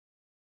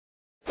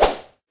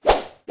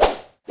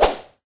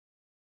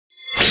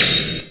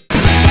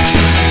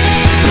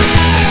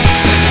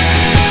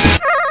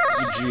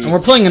And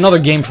we're playing another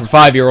game for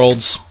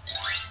 5-year-olds.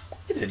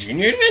 It's a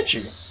Junior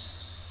Adventure.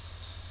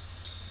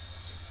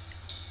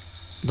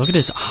 Look at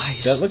his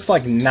eyes. That looks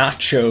like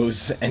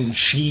nachos and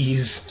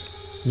cheese.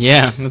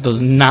 Yeah, that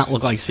does not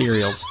look like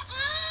cereals.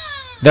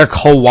 They're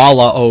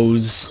koala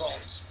O's.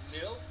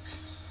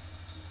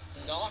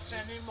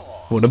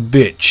 What a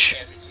bitch.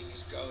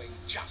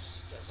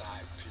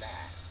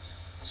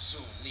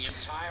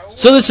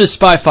 So this is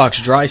Spy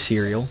Fox Dry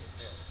Cereal.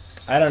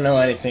 I don't know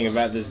anything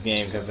about this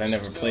game because I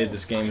never played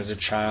this game as a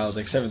child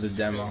except for the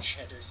demo.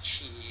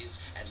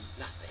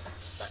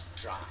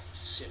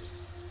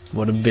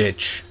 What a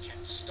bitch.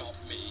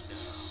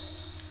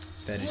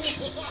 Feta cheese.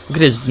 Look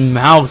at his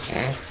mouth.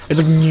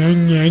 It's like nya,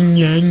 nya,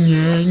 nya,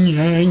 nya,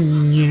 nya,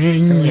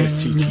 nya, He has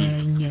nya, 2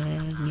 teeth.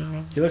 nya,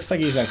 nya. He looks like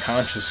he's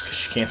unconscious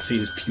because you can't see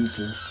his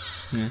pupils.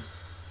 Yeah.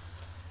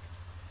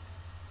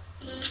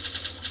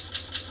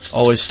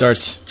 Always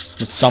starts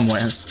with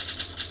somewhere.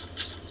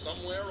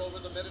 Somewhere over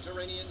the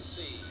Mediterranean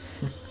Sea.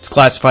 It's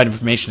classified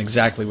information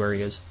exactly where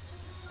he is.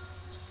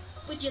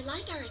 Would you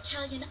like our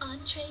Italian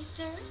entree,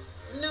 sir?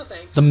 No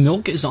thanks. The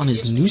milk is on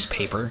his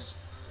newspaper.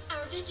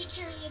 Our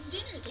vegetarian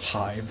dinner this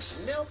Hives.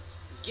 Nope.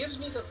 Gives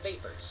me the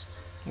vapors.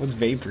 What's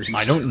vapors?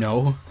 I don't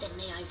know. Then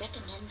may I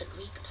recommend the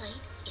Greek plate?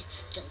 It's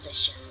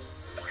delicious.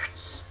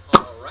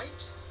 All right,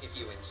 if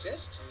you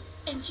insist.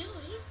 Enjoy.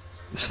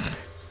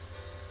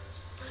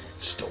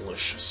 It's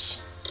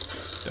delicious.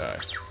 Die.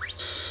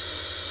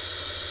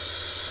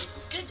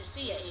 Good to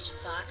see you, Agent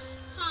Fox.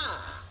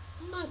 Ah,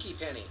 Monkey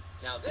Penny.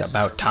 Now It's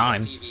about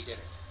time. TV dinner.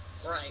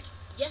 Right.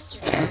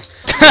 Yesterday,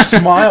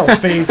 Smile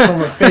fades from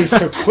her face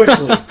so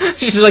quickly.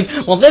 She's like,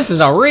 well, this is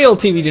a real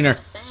TV dinner.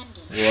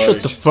 abandoned.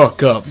 Shut the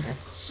fuck up.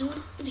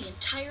 Soon, the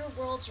entire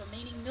world's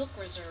remaining milk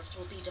reserves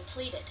will be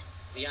depleted.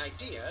 The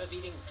idea of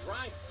eating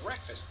dry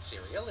breakfast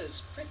cereal is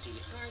pretty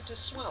hard to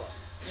swallow.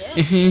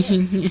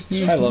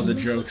 Yes. I love the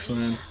jokes,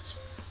 man.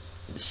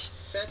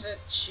 Feta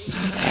cheese.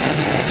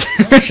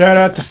 Shout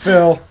out to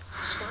Phil.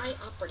 Spy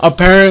operative.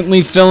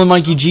 Apparently, Phil and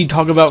Mikey G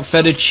talk about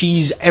feta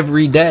cheese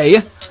every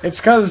day. It's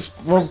because,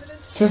 well,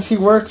 since he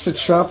works at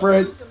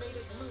ShopRite,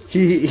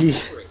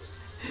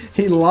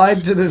 he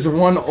lied to this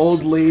one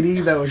old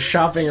lady that was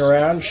shopping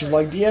around. She's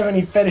like, "Do you have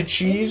any feta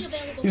cheese?"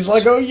 He's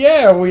like, "Oh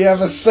yeah, we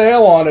have a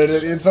sale on it.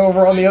 It's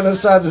over on the other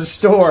side of the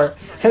store."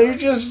 And he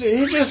just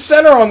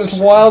sent her on this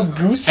wild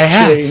goose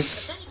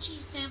chase Ass. Feta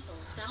cheese samples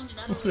found in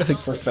other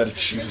for feta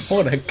cheese.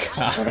 What a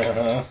cock.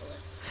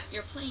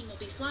 Your plane will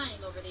be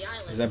flying over the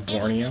island. Is that any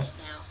Borneo? minute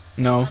now.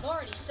 No. I've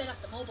already set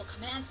up the mobile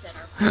command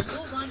center.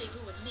 You'll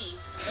rendezvous with me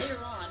later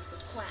on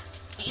with Quack.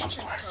 The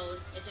entrance code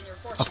is in your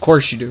fortune. Of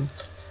course you do.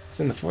 It's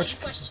in the Any fortune.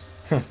 questions?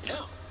 No,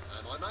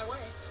 I'm on my way.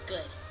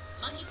 Good.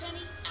 Monkey Penny,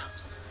 out.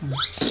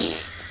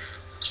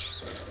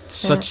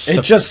 Such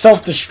It just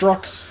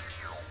self-destructs.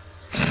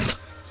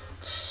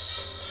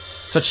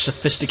 such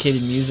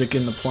sophisticated music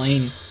in the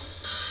plane.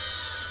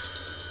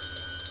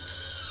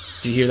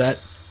 Did you hear that?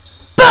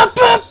 Bow,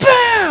 bow,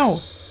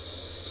 bow!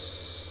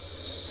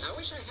 I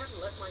wish I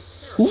hadn't let my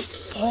Who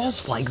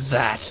falls like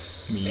that?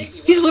 Me.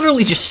 He's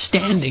literally just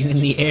standing in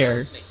the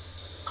air.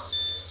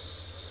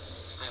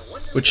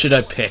 Which should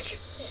I pick?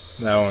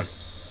 That one.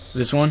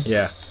 This one?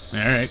 Yeah.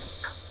 Alright.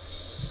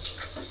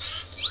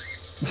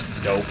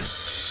 Nope.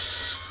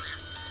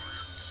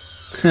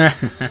 We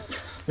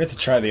have to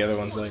try the other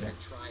ones later.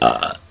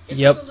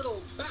 Yep. A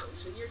little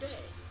bounce in your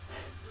day.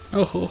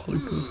 Oh, ho, ho,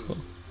 ho, ho.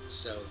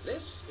 So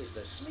this is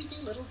the sleepy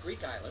little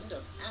Greek island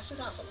of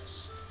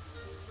Acidophilus.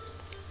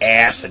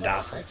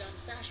 Acidophilus.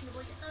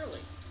 Fashionably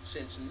early,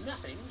 since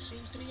nothing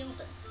seems to be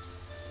open.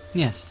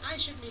 Yes. I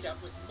should meet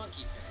up with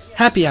Monkey Penny.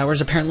 Happy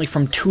hours apparently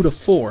from 2 to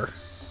 4.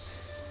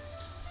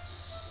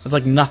 It's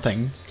like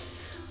nothing.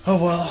 Oh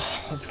well,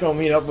 let's go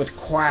meet up with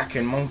Quack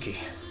and Monkey.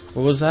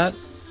 What was that?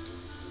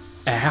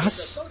 It's a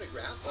Ass?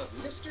 photograph of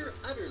Mr.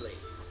 Utterly.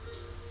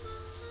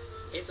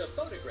 It's a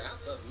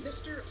photograph of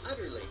Mr.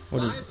 Utterly.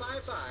 What is it?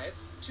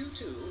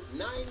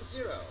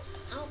 555-2290.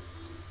 How?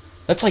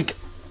 That's like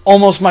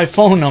almost my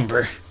phone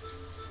number.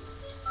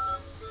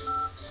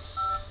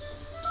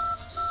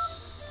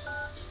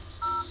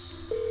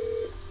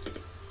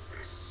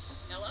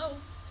 Hello,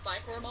 Spy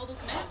Corps Mobile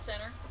Command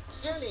Center.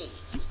 Penny,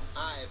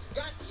 I've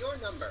got your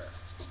number.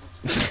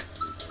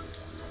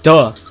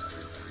 Duh.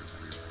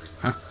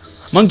 Huh?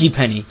 Monkey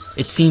Penny,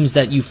 it seems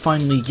that you've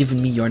finally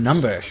given me your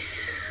number.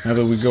 How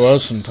about we go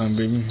out sometime,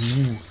 baby?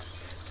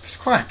 Where's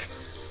Quack?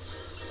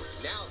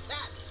 Now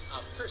that's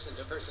a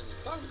person-to-person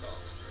phone call.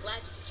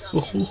 Glad you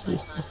could drop in, Spy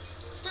Fox.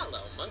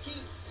 Hello,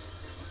 Monkey.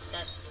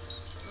 That's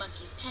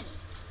Monkey Penny.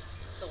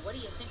 So what do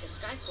you think of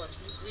Skycorp's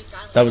new Greek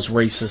island? That was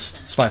racist.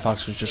 Spy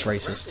Fox was just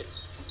racist.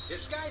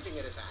 Disguising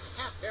it as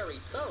a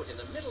half-buried boat in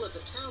the middle of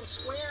the town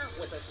square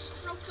with a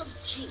stroke of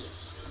genius.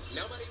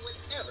 Nobody would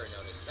ever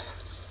notice that.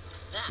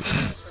 That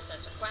was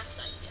Professor Quack's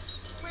idea.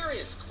 Where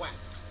is Quack?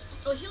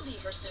 Oh, he'll be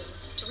here soon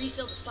to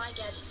refill the spy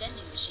gadget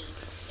vending machine.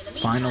 In the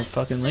meantime, Final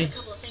fucking plan lady. a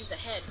couple of things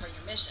ahead for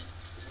your mission.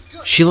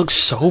 Good. She looks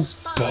so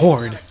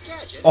bored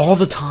all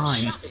the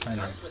time. I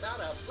know. Without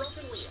a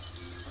broken wheel.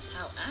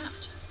 How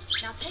apt.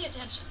 Now pay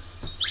attention.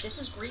 This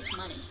is Greek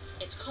money.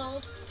 It's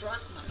called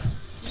drachma.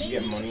 You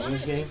get money in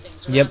this game?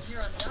 Yep.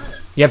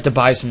 You have to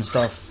buy some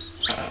stuff.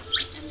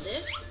 And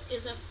this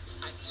is a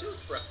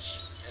toothbrush.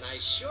 And I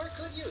sure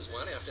could use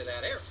one after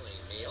that airplane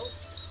meal.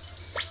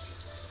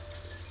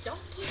 don't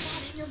put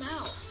that in your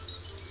mouth.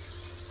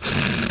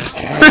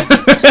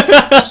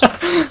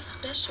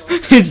 Special.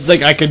 He's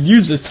like, I could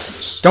use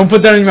this. Don't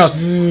put that in your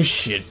mouth.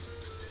 Shit.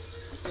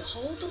 You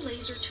hold the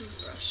laser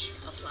toothbrush,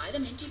 apply the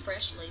minty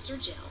fresh laser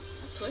gel,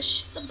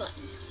 push the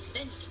button,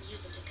 then you can use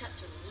it to cut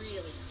through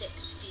really thick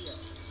steel.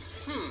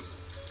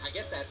 I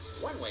guess that's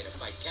one way to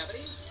fight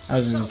cavities. I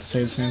was about to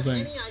say the same Do you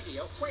thing. have any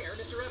idea where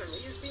Mr. Utterly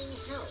is being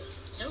held?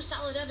 No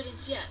solid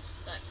evidence yet,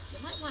 but you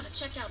might want to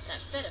check out that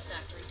feta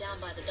factory down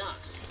by the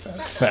docks.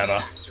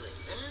 Feta. Factory,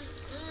 huh?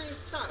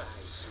 I thought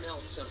I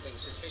smelled something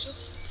suspicious.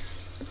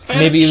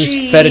 Maybe it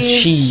was feta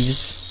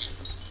cheese.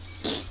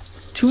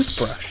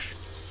 Toothbrush.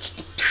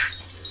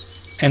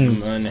 And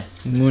Money.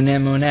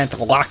 Munemunet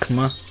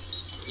Lakma.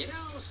 You know,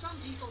 some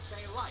people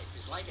say life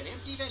is like an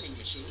empty vending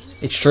machine.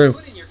 It's true.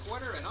 Put in your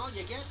quarter and all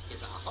you get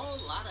is a whole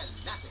lot of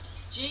nothing.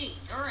 Gee,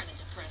 you're in a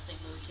depressing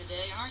mood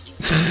today, aren't you?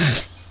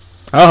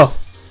 Oh.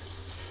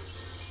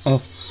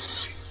 Oh.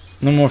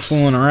 No more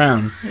fooling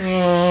around.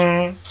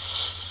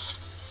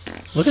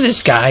 Look at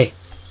this guy.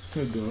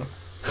 Good door.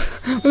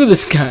 Look at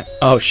this guy.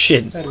 Oh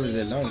shit. That was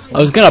alone. I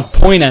was gonna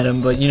point at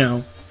him, but you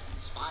know,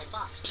 Spy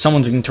Fox.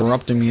 someone's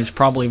interrupting me. It's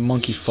probably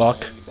monkey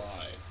fuck.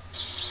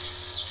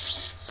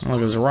 Oh,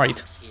 it was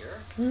right. Here.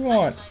 What do you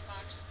want?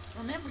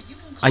 Remember, you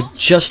can I call me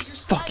just with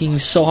your fucking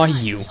Spy saw Fox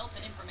you. help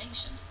and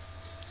information.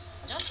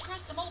 Just press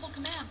the mobile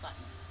command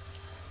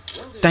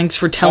button. Will do. Thanks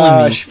for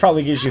telling me. She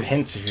probably gives you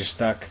hints if you're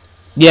stuck.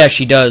 Yeah,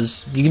 she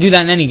does. You can do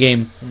that in any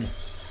game.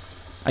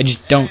 I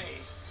just don't. Hey,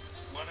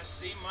 wanna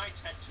see my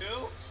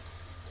tattoo?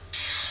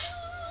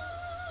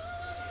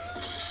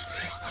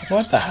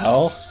 What the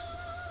hell?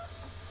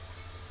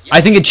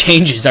 I think it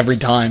changes every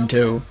time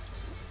too.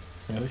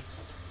 Really?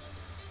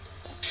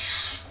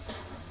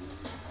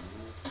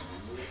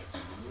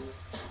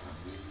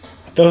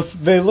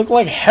 They look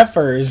like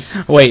heifers.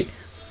 Wait.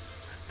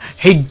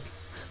 Hey,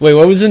 wait.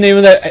 What was the name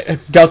of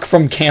that duck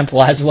from Camp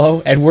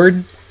Laszlo?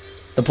 Edward,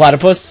 the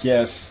platypus.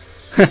 Yes.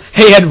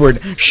 Hey,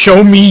 Edward,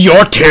 show me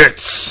your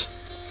tits.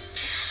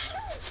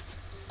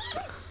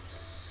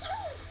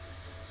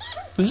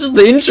 This is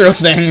the intro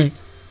thing.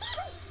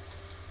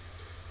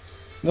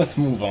 Let's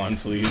move on,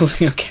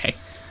 please. Okay.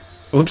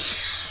 Oops.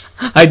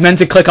 I meant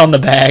to click on the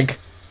bag.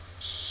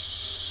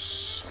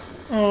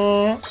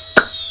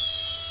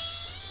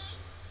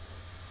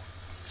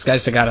 This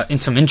guy's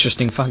got some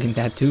interesting fucking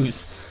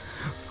tattoos.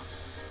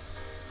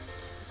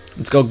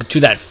 Let's go to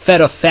that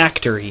feta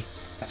factory.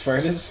 That's where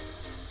it is?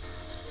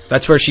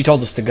 That's where she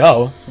told us to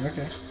go.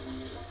 Okay.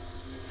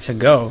 I said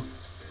go.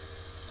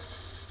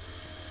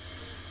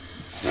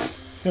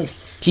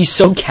 He's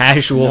so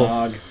casual.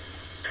 Dog.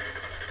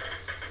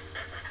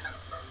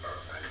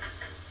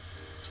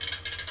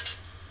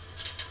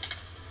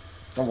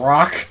 The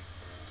Rock?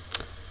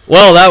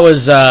 Well, that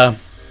was,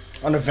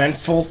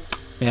 Uneventful?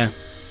 yeah.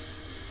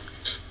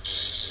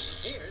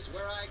 Here's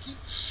where I keep.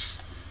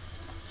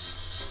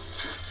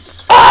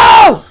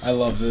 Oh! I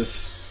love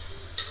this.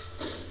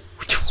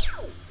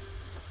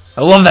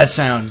 I love that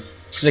sound.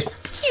 It's like,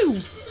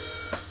 pew.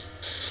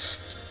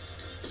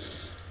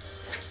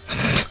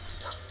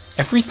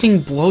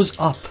 Everything blows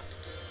up.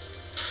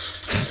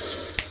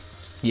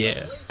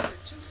 Yeah. Laser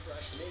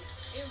toothbrush makes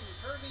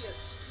impervious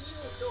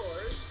steel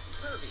doors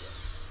pervious.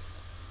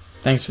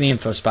 Thanks for the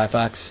info, Spy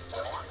Fox.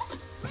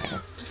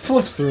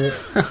 Flips through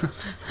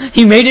it.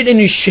 He made it in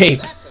his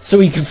shape so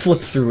he could flip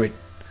through it.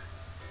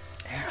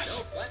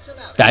 Ass. What's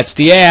about That's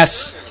the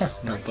ass.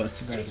 No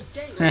butts about it.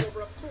 days over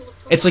a pool of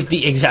It's like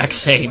the exact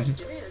same.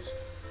 question is,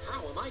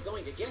 how am I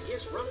going to get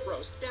his rump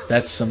roast down?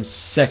 That's some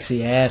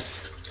sexy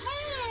ass.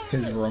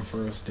 His rump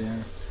roast, yeah.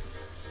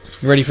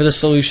 You ready for the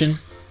solution?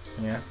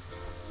 Yeah.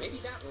 Maybe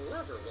that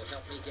lever will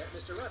help me get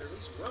Mr.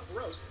 Utterly's rump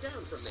roast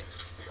down from there.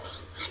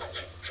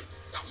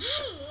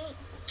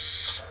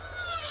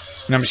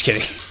 No, I'm just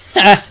kidding.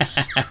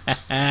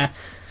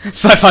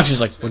 Spy Fox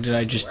is like, what did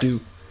I just do?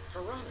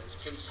 Piranhas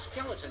can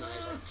skeletonize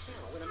a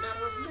cow in a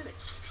matter of minutes.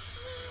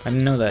 I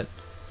didn't know that.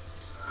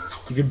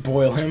 You could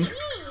boil him.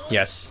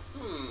 Yes.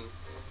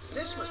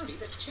 This must be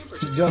the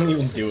temperature. Don't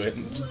even do it.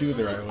 Just do it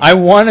the right way. I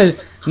want to...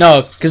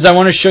 No, because I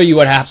want to show you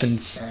what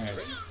happens. Alright.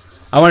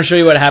 I want to show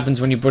you what happens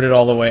when you put it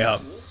all the way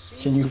up.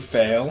 Can you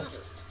fail?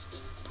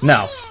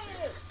 No.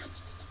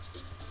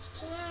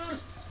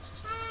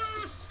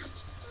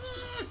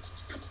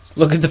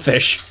 Look at the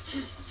fish.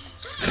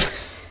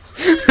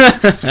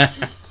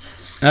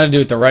 Now to do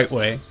it the right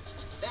way.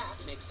 That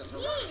makes the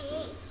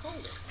piranha colder.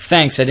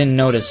 Thanks, I didn't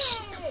notice.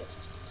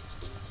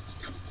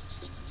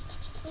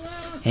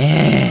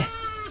 Eh.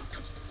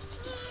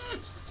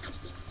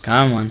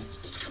 Come on.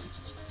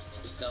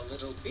 The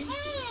little beastie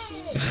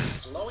is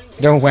slowing down.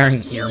 They're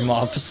wearing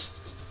earmuffs.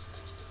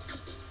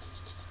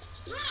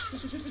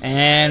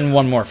 And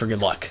one more for good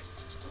luck.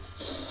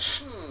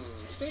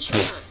 Fish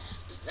time.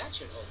 That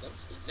should hold them.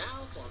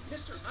 Now for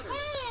Mr. Utterly.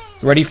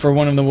 Ready for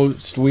one of the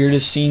most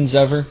weirdest scenes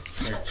ever?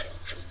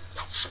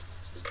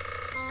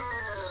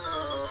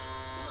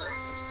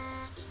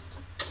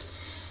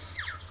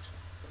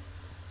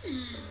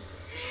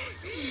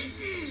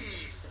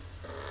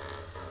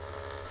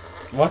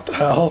 What the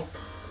hell?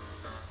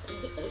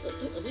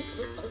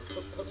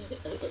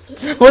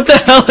 What the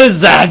hell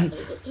is that?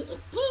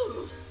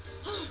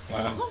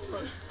 Wow.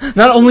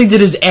 Not only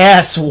did his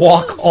ass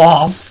walk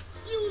off,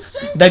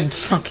 that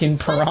fucking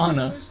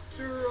piranha.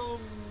 Mr.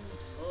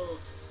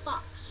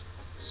 Fox.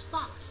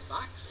 Spy,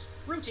 Fox.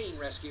 Routine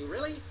rescue,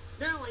 really?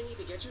 Now I need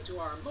to get you to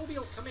our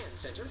mobile command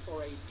center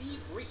for a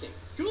debriefing.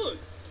 Good.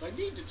 I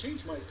need to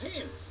change my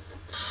pants.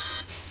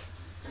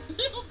 You've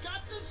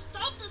got to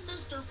stop him,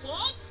 Mr.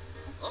 Fox.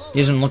 Oh, He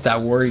doesn't look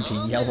that worried to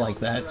yell like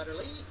that.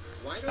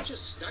 Why don't you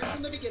start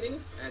from the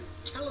beginning and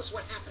tell us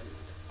what happened?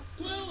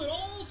 Well, it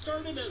all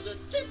started as a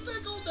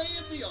typical day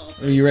at the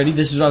office. Are you ready?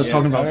 This is what I was Yeah,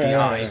 talking about, the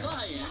yeah, eye. yeah.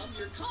 I am.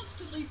 You're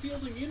constantly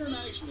fielding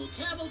international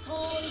cattle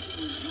calls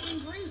and reviewing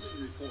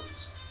grazing reports.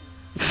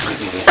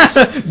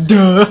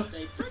 Duh.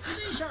 Stay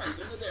pretty sharp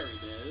in the dairy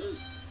biz.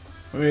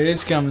 Wait,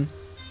 it's coming.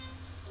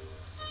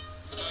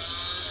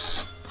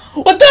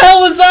 What the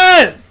hell was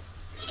that?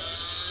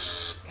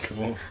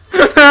 Cool.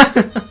 Charlie,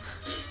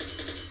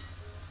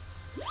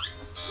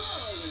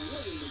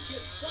 William, the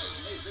kid's son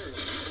made their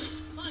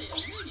appearance. I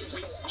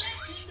immediately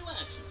snapped into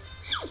action.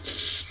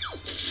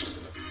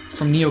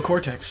 From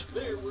Neocortex.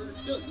 There were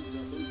dozens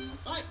of them.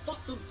 I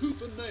fought them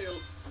tooth and nail.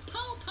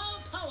 Pow, pow,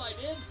 pow, I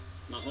did.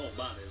 My whole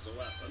body's a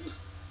weapon.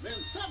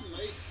 Then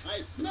suddenly,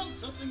 I smelled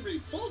something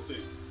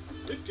revolting.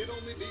 It could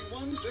only be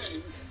one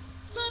thing.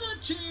 Feta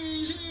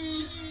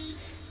cheese!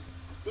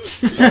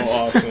 So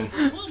awesome.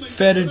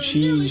 Feta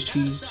cheese,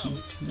 cheese.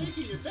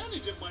 Taking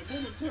advantage of my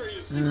momentary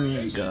Oh my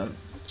asphyxiation, god.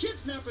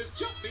 kidnappers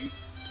jumped me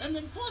and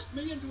then forced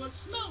me into a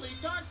smelly,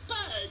 dark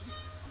bag.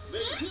 They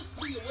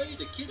whisked me away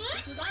to Kid's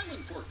Secret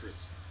Island Fortress.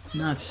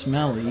 Not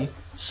smelly.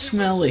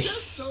 Smelly.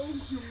 Just so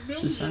humiliating.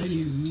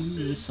 Society of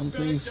me is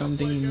something,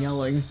 something, and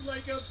yelling.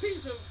 Like a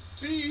piece of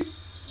beef.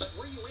 But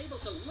were you able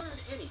to learn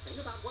anything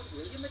about what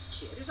William the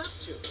Kid is up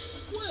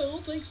to?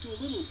 Well, thanks to a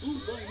little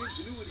food line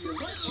ingenuity on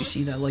my Did you part,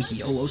 see that, like,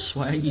 YOLO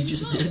swag he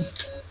just did?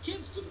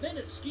 Kid's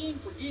demented scheme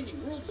for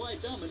gaining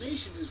worldwide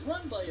domination is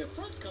run by a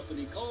front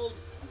company called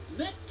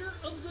Nectar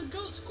of the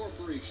Goats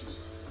Corporation.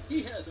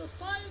 He has a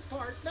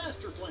 5-part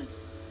master plan.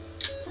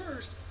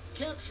 First,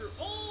 capture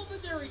all the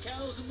dairy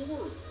cows in the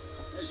world.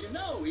 As you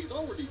know, he's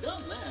already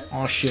done that.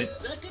 Oh shit.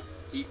 Second,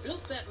 he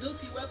built that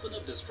milky weapon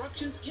of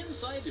destruction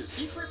inside his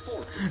secret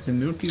fortress. The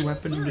Milky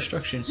Weapon of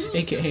Destruction, Use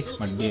aka the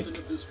my milky dick.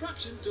 weapon of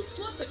destruction to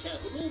flood the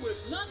capital with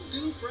none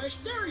too fresh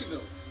dairy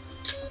milk.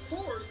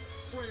 Fourth,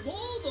 frame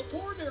all the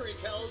poor dairy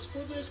cows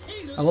for this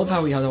heinous I love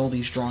how he crime. had all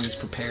these drawings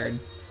prepared.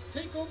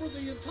 Take over the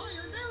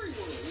entire dairy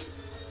world.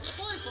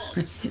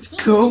 Spy It's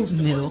Fox, goat someone needs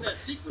to milk. find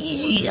that secret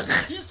Yuck.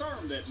 fortress and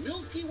disarm that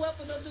milky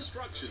weapon of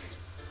destruction.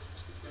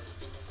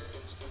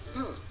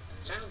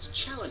 Sounds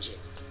challenging.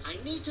 I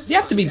need to You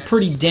have to be find that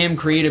pretty secret- damn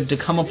creative to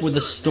come up with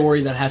a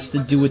story that has to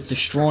do with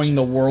destroying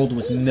the world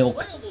with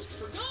milk. I almost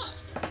forgot.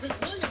 When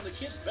William the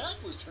Kid's back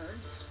was turned,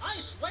 I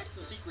swiped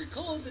the secret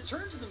code that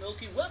turns the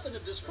milky weapon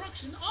of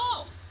destruction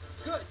off.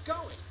 Good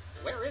going.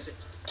 Where is it?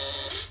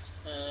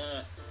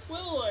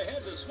 Well, I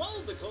had to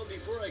swallow the code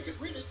before I could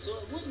read it so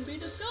it wouldn't be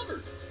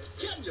discovered.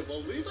 Can you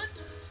believe it?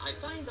 I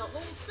find the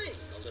whole thing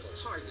a little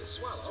hard to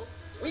swallow.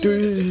 We need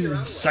to figure out a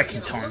way to Second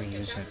get a time look he at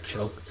used that that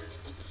joke. code.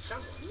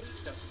 Someone needs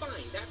to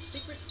find that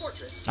secret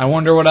fortress. I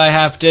wonder what I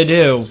have to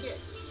do. Kid.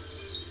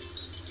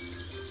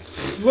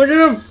 Look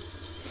at him.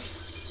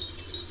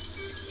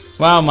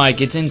 Wow,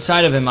 Mike, it's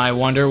inside of him. I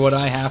wonder what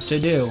I have to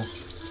do.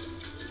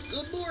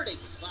 Good morning,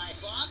 Spy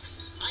Fox.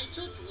 I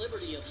took the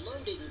liberty of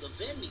loading the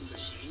vending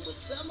machine with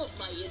some of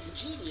my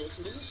ingenious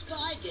new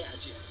spy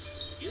gadgets.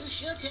 You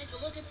should take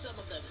a look at some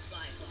of them,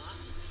 Spy Fox.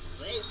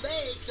 They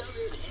may come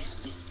in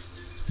handy.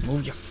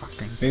 Move your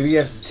fucking... Maybe you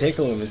have to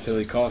tickle him until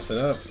he coughs it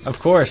up. Of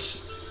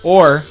course.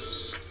 Or...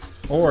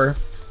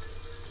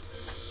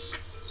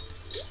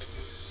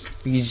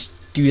 You just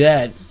do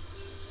that.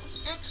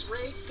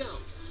 X-ray gum.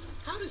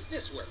 How does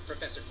this work,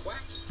 Professor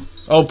Quack?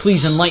 Oh,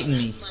 please enlighten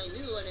me. My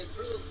new and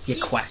improved You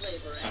cheese quack.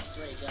 flavor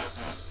X-ray gun.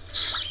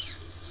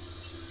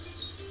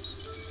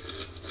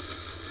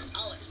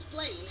 I'll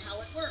explain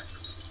how it works.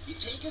 You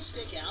take a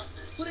stick out,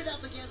 put it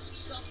up against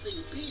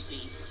something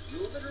beefy,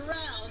 move it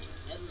around,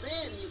 and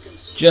then you can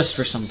see Just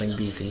for something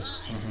beefy.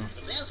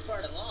 The best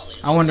part of all is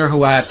I wonder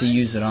who I have to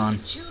use it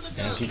on. chew the gum.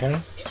 Yankee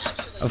pen? It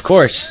actually Of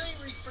course.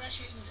 very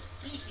refreshing,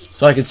 beefy.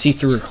 So I could see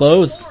through her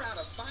clothes. 4 out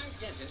of 5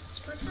 dentists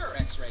prefer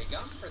X-ray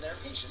gum for their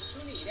patients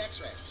who need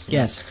X-rays.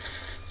 Yes.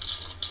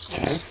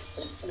 A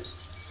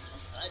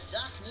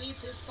duck needs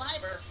his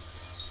fiber.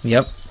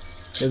 Yep.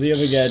 Get the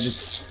other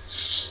gadgets.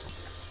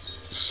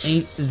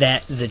 Ain't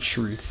that the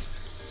truth?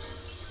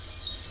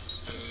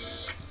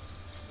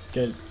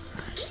 Good.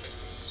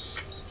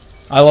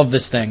 I love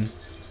this thing.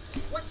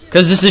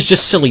 Because this is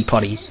just silly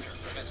putty.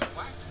 Professor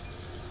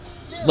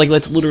Quack. Like,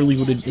 that's literally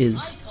what it is.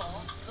 I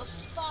call the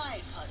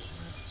spy putty.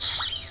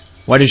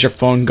 Why does your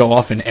phone go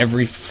off in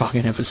every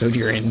fucking episode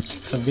you're in?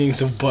 Stop being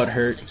so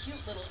butthurt. A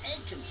cute little egg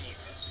container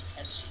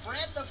and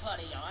spread the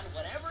putty on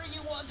whatever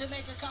you want to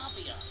make a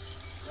copy of.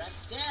 Press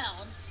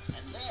down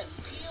and then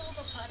peel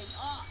the putty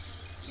off.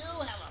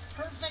 You'll have a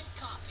perfect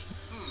copy.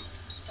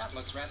 That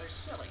looks rather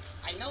silly.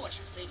 I know what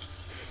you're thinking.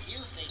 You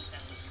think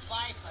that the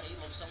spy putty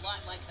looks a lot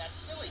like that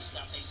silly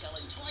stuff they sell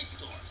in toy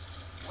stores.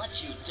 What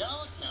you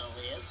don't know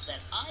is that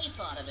I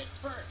thought of it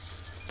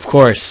first. Of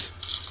course.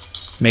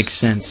 Makes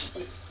sense.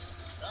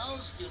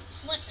 Those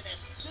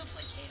duplicitous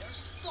duplicators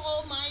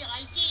stole my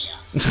idea.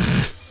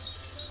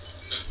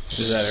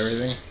 Is that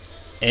everything?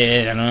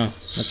 I don't know.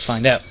 Let's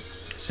find out.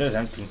 It says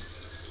empty.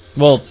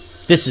 Well,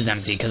 this is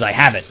empty because I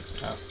have it.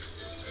 Oh.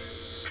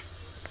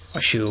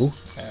 A shoe.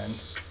 And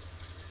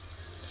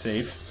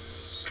save.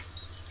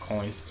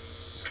 Coin.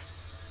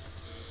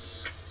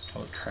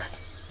 Holy crap.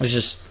 Let's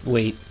just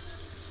wait.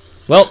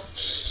 Well,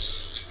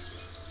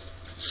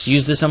 let's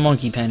use this on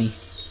Monkey Penny.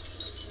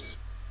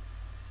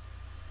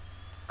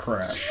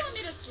 Crash. You want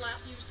me to slap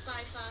you,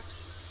 Spy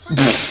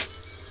Fox?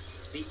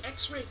 The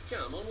X-ray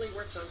gum only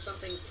works on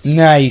something.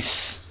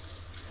 Nice.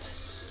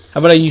 How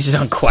about I use it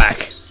on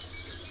Quack?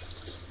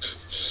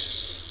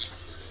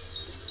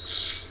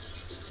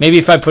 Maybe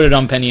if I put it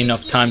on Penny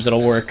enough times,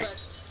 it'll work.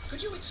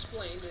 Could you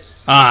explain this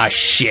Ah,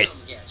 shit. gum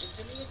gadget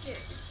to me again?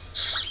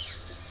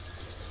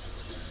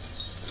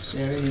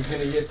 Yeah, he's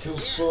gonna get too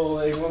full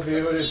that he won't be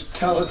able to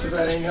tell us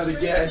about any other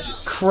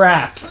gadgets.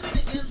 Crap. Put it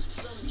against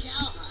some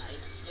cowhide,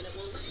 and it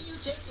will let you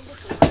take a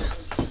look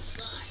around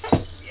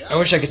inside. I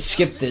wish I could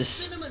skip this.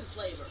 Cinnamon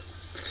flavor.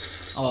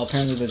 Oh,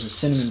 apparently there's a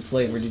cinnamon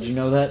flavor. Did you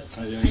know that?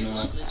 I didn't know.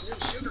 Love this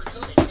new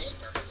sugar-coated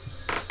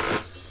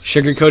paper.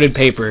 Sugar-coated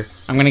paper.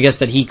 I'm gonna guess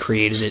that he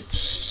created it.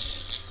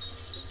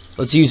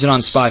 Let's use it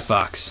on Spy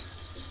Fox.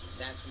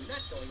 That's not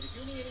going to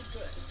do me any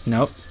good.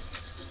 Nope.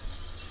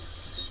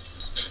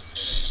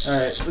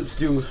 Alright, let's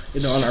do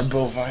it on our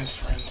bovine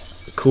friend.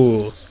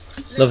 Cool.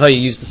 Love how you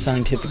use the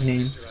scientific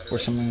name or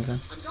something like that.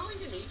 I'm going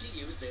to need to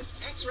use this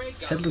X-ray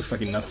gum. Head looks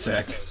like a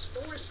nutsack.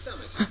 Those 4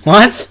 stomachs.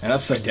 What? An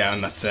upside down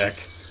nutsack.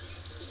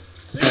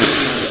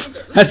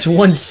 That's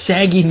one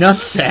saggy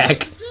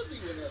nutsack.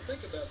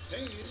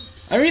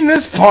 I mean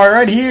this part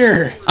right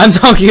here. I'm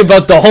talking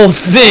about the whole Holy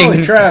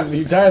thing. crap, the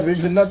entire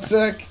thing's a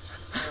nutsack?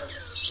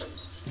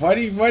 Why'd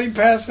he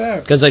pass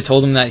out? Because I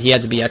told him that he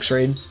had to be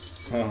x-rayed,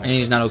 Oh. and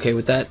he's not okay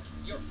with that.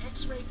 Your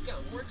X-ray gum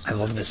works. I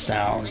love the I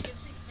sound. can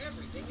see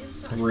everything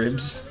inside.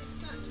 Ribs.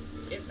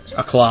 It A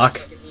just clock.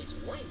 looks like it needs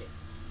winding.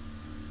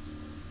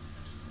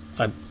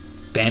 A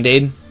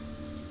Band-Aid?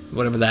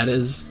 Whatever that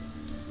is.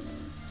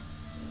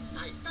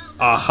 I found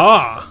it.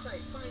 Aha! Once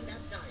I find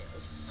that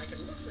diode, I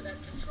can look for that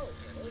control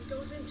panel it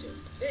goes into.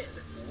 Then,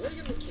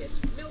 William the Kid's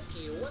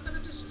milky weapon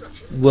of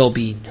destruction Will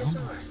be no is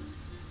more.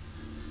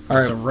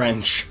 ours. It's a Alright,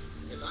 wrench.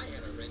 If I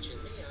had a wrench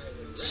in me,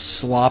 I would...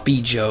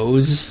 Sloppy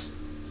Joe's.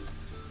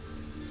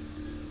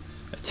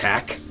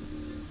 Attack.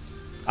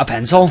 A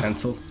pencil.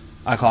 Pencil.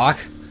 A clock.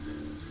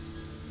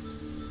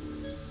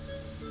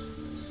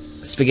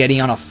 Spaghetti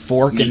on a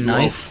fork and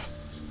knife.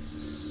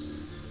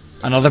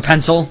 Another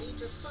pencil. need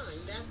to find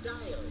that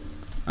diode.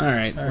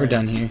 Alright, we're Alright.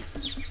 done here.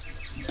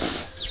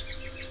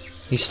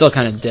 He's still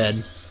kind of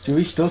dead. Do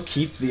we still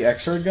keep the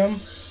X-ray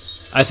gum?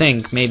 I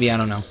think, maybe, I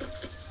don't know.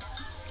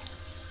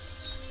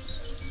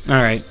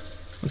 Alright,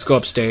 let's go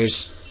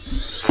upstairs.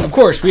 Of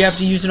course, we have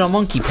to use it on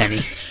Monkey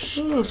Penny.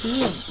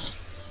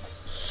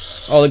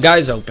 Oh, the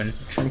guy's open.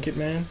 Trinket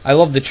man? I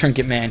love the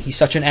Trinket Man. He's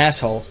such an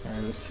asshole.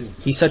 Alright, let's see.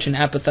 He's such an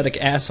apathetic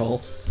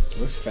asshole.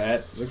 Looks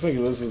fat. Looks like he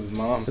lives with his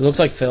mom. It looks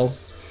like Phil.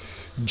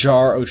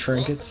 Jar o'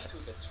 trinkets. Welcome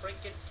to the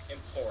Trinket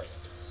Emporium.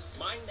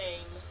 My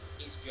name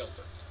is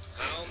Gilbert.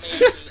 How may I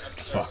be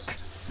of Fuck.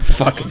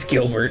 Fuck, it's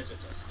Gilbert.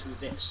 To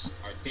this,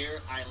 our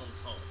dear island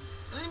home.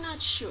 I'm not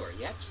sure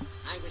yet.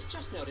 I was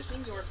just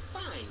noticing your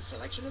fine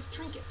selection of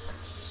trinkets.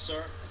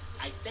 Sir,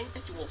 I think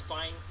that you will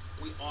find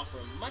we offer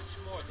much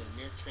more than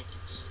mere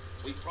trinkets.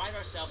 We pride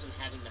ourselves in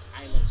having the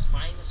island's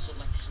finest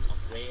selection of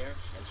rare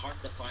and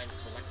hard-to-find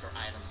collector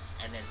items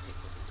and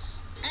antiquities.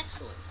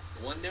 Excellent.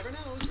 One never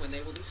knows when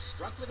they will be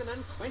struck with an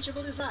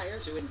unquenchable desire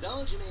to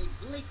indulge in a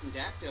blatant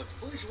act of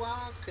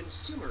bourgeois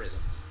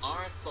consumerism.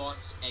 Our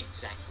thoughts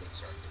exactly,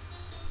 sir.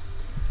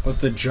 What's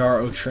the jar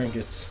o'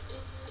 trinkets?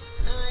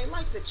 I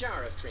like the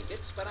jar of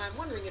trinkets, but I'm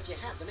wondering if you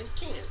have them in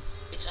cans.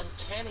 It's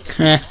uncanny that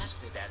you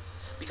asked me that,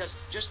 because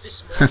just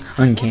this morning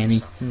I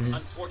Uncanny. ordered some.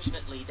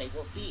 Unfortunately, they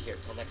won't be here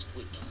till next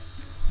week.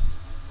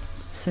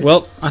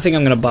 Well, I think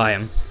I'm gonna buy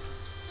him.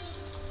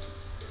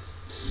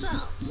 So,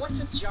 what's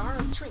a jar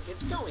of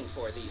trinkets going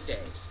for these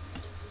days?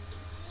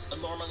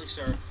 Normally,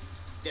 sir,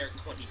 they're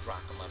 20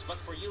 drachmas, but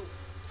for you,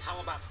 how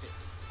about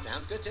 50?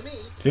 Sounds good to me.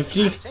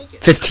 50? I'll take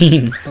it.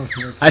 15.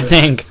 I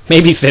think.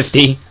 Maybe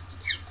 50.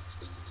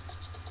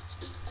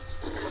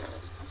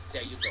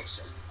 There you go,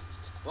 sir.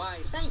 Why,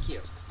 thank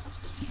you.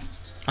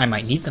 I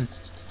might need them.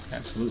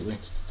 Absolutely.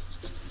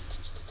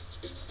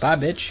 Bye,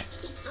 bitch.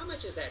 How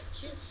much is that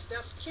kid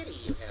stuffed kitty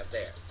you have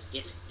there?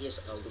 It is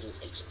a little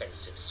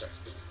expensive, sir,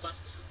 but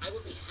I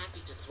would be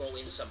happy to throw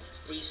in some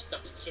free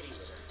stuffed kitty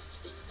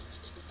litter.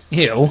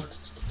 Ew.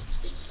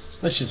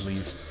 Let's just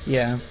leave.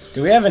 Yeah.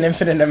 Do we have an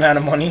infinite amount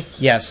of money?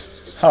 Yes.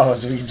 Oh,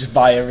 so we can just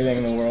buy everything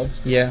in the world?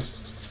 Yeah.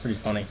 It's pretty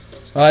funny.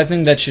 Well, I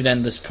think that should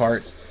end this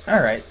part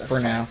Alright, that's for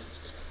fine. now.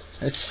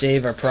 Let's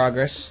save our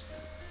progress.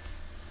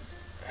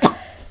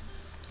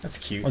 That's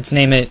cute. Let's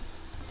name it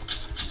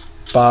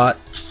Bot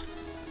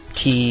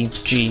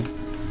TG.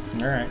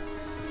 Alright.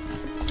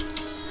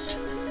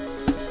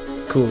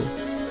 Cool.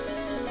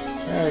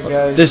 Alright,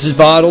 guys. This is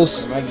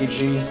Bottles. Mikey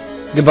G.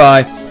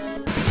 Goodbye.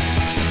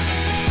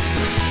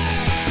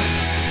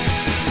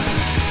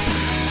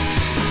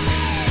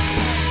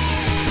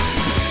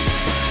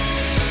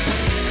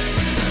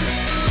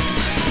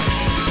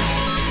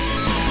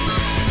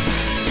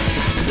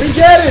 We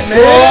get it,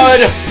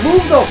 man!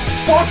 Move the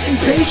fucking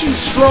patient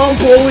strong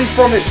bully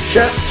from his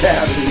chest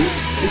cavity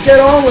and get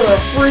on with our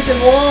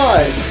freaking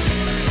lives!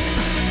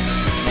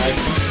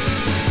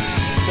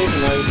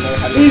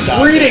 These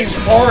readings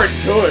aren't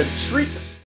good. Treat the